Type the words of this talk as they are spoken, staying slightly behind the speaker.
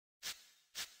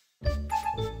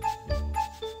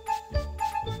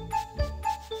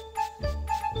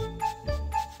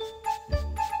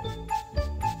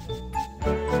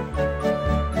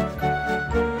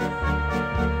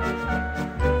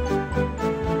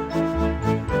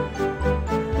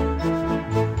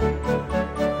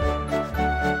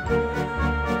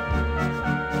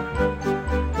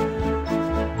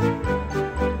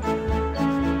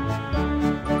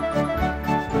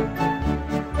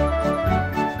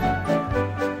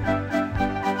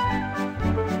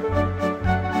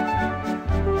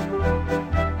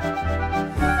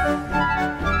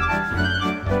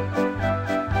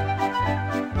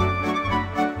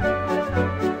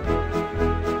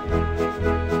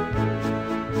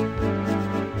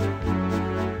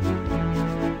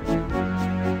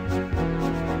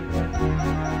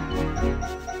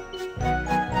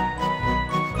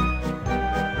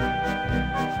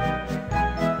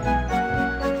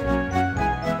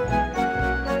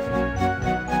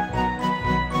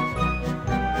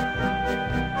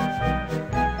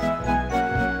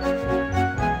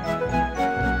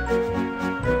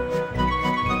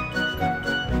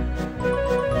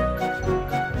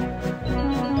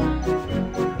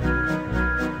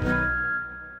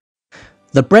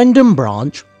The Brendam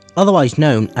branch, otherwise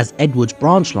known as Edward's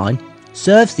branch line,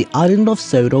 serves the island of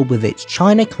Sodor with its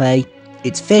china clay,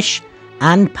 its fish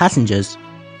and passengers.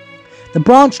 The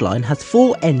branch line has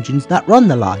 4 engines that run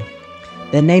the line.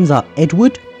 Their names are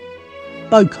Edward,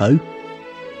 Boko,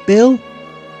 Bill,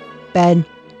 Ben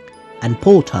and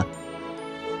Porter.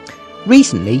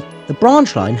 Recently, the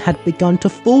branch line had begun to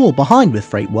fall behind with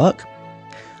freight work.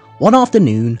 One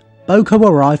afternoon, Boko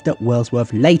arrived at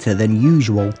Wellsworth later than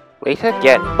usual. Wait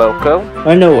again, Boko.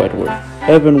 I know, Edward.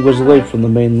 Evan was late from the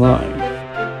main line.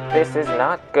 This is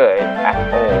not good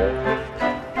at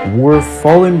all. We're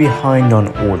falling behind on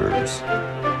orders.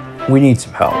 We need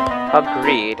some help.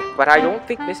 Agreed, but I don't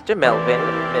think Mr. Melvin,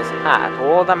 Miss Hat,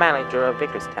 or the manager of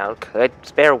Vickerstown could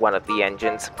spare one of the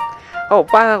engines. Oh,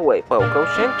 by the way, Boko,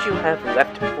 shouldn't you have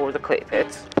left for the clay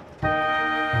pits?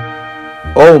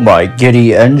 Oh my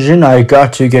giddy engine, I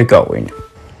got to get going.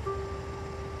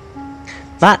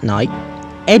 That night,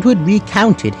 Edward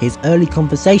recounted his early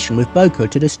conversation with Boko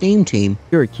to the steam team.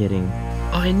 You're kidding.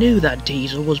 I knew that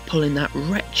Diesel was pulling that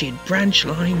wretched branch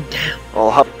line down.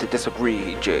 I'll have to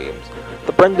disagree, James.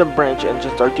 The Brendam branch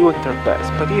engines are doing their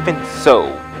best, but even so...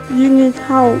 You need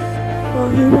help. Well,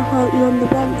 he will help you on the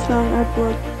branch line,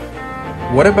 Edward.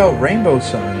 What about Rainbow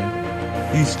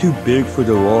Sun? He's too big for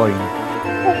the line.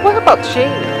 Well, what about Shane?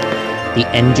 The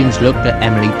engines looked at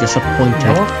Emily disappointed.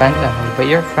 No offense, Emily, but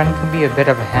your friend can be a bit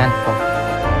of a handful.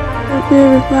 I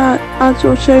agree with that. As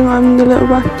you're saying, I'm the little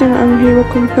bastard and he will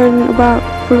complain about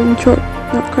pulling trucks,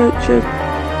 not coaches.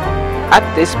 At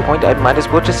this point, I might as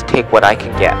well just take what I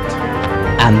can get.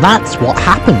 And that's what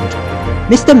happened.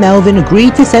 Mr. Melvin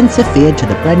agreed to send Sophia to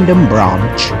the Brendam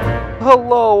branch.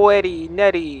 Hello, Eddie,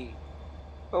 Nettie.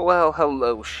 Well,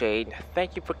 hello, Shane.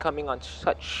 Thank you for coming on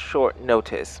such short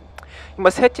notice. You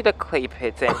must head to the clay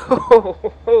pits and...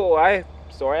 I'm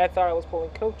sorry, I thought I was pulling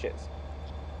coaches.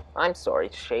 I'm sorry,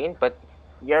 Shane, but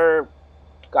you're...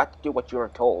 got to do what you're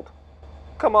told.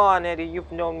 Come on, Eddie,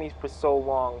 you've known me for so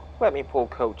long. Let me pull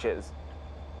coaches.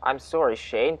 I'm sorry,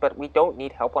 Shane, but we don't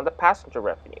need help on the passenger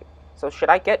revenue. So should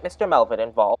I get Mr. Melvin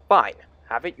involved? Fine,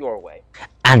 have it your way.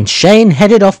 And Shane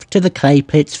headed off to the clay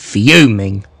pits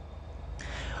fuming.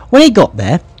 When he got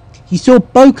there, he saw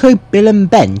Boko, Bill and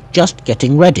Ben just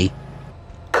getting ready.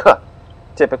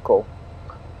 Typical.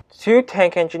 2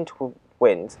 tank engine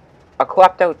twins, a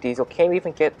clapped out diesel can't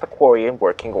even get the quarry in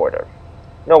working order.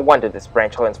 No wonder this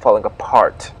branch line's falling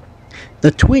apart.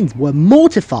 The twins were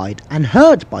mortified and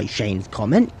hurt by Shane's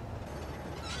comment.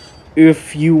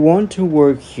 If you want to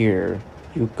work here,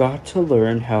 you got to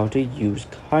learn how to use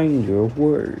kinder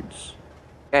words.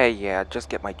 Yeah, just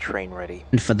get my train ready.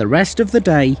 And for the rest of the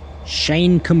day,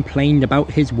 Shane complained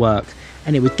about his work,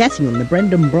 and it was getting on the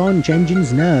Brendam branch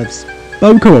engine's nerves.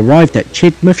 Boko arrived at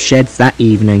Chidmouth Sheds that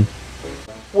evening.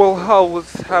 Well, how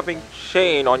was having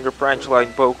Shane on your branch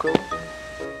line, Boko?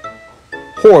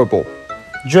 Horrible.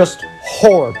 Just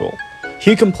horrible.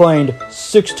 He complained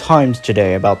 6 times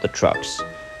today about the trucks.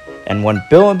 And when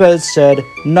Bill and Ben said,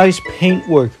 nice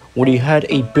paintwork, when he had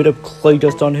a bit of clay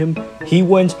dust on him, he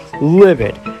went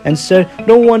livid and said,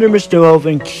 no wonder Mr.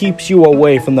 Melvin keeps you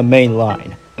away from the main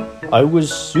line. I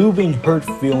was soothing hurt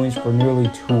feelings for nearly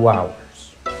 2 hours.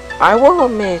 I will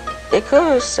admit, they could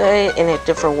have said it in a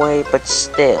different way, but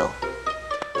still.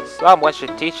 Someone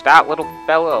should teach that little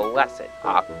fellow a lesson.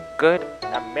 A good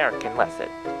American lesson.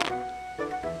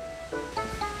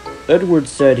 Edward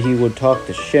said he would talk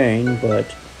to Shane,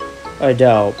 but I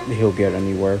doubt he'll get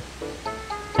anywhere.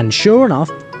 And sure enough,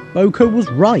 Boko was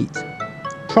right.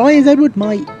 Try as Edward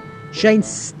might, Shane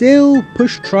still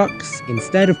pushed trucks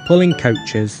instead of pulling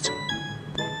coaches.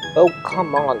 Oh,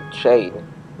 come on, Shane.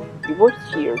 You were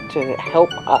here to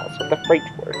help us with the freight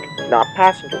work, not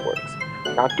passenger works.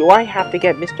 Now, do I have to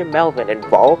get Mr. Melvin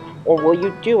involved, or will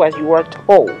you do as you are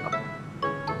told?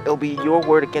 It'll be your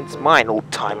word against mine,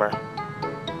 old-timer.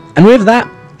 And with that,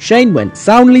 Shane went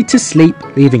soundly to sleep,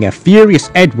 leaving a furious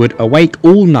Edward awake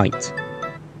all night.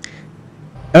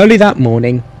 Early that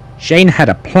morning, Shane had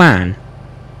a plan.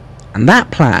 And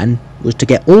that plan was to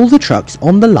get all the trucks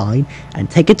on the line and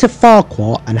take it to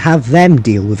Farquhar and have them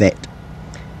deal with it.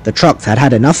 The trucks had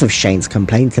had enough of Shane's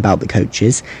complaints about the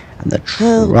coaches, and the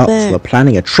trucks were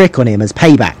planning a trick on him as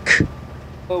payback.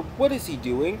 What is he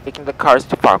doing? Taking the cars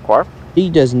to Farquhar. He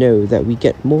does know that we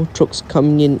get more trucks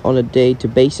coming in on a day-to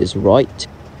basis, right?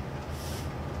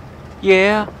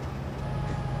 Yeah.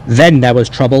 Then there was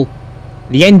trouble.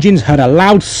 The engines heard a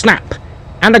loud snap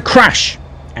and a crash,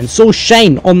 and saw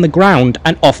Shane on the ground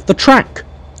and off the track.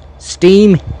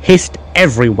 Steam hissed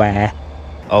everywhere.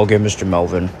 I'll get Mr.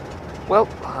 Melvin. Well,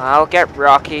 I'll get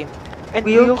Rocky. And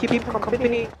we'll keep him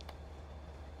company.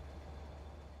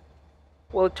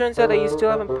 Well, it turns out that you still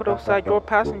haven't put aside your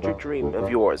passenger dream of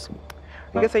yours.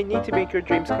 I guess I need to make your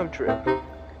dreams come true.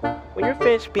 When you're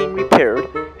finished being repaired,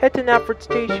 head to Knapford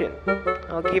Station.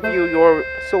 I'll give you your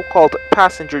so-called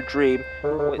passenger dream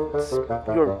once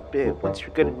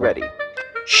you're good and ready.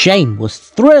 Shane was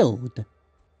thrilled.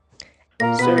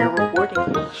 So you're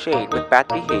rewarding Shane with bad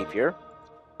behavior?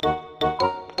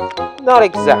 Not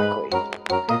exactly.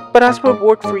 But as a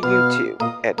reward for you too,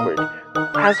 Edward,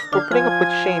 as for putting up with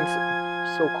Shane's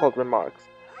so-called remarks,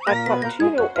 I've bought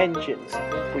 2 new engines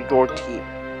for your team.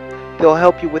 They'll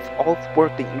help you with all the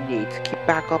work that you need to keep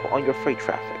back up on your freight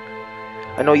traffic.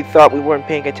 I know you thought we weren't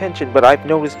paying attention, but I've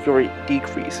noticed your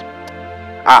decrease.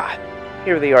 Ah,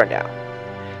 here they are now.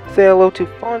 Say hello to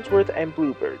Farnsworth and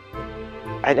Bluebird.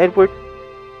 And Edward,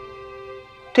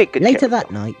 take good care. Later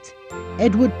that night,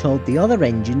 Edward told the other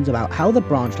engines about how the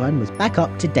branch line was back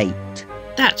up to date.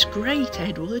 That's great,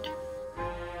 Edward.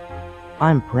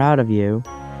 I'm proud of you.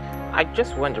 I'm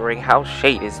just wondering how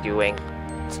Shane is doing.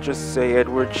 Let's just say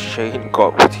Edward Shane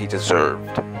got what he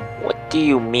deserved. What do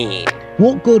you mean?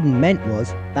 What Gordon meant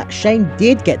was that Shane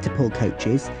did get to pull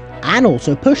coaches and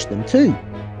also push them too.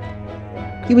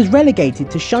 He was relegated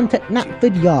to shunt at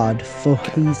Knapford Yard for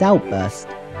his outburst.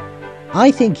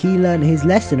 I think he learned his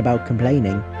lesson about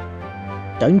complaining.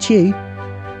 Don't you?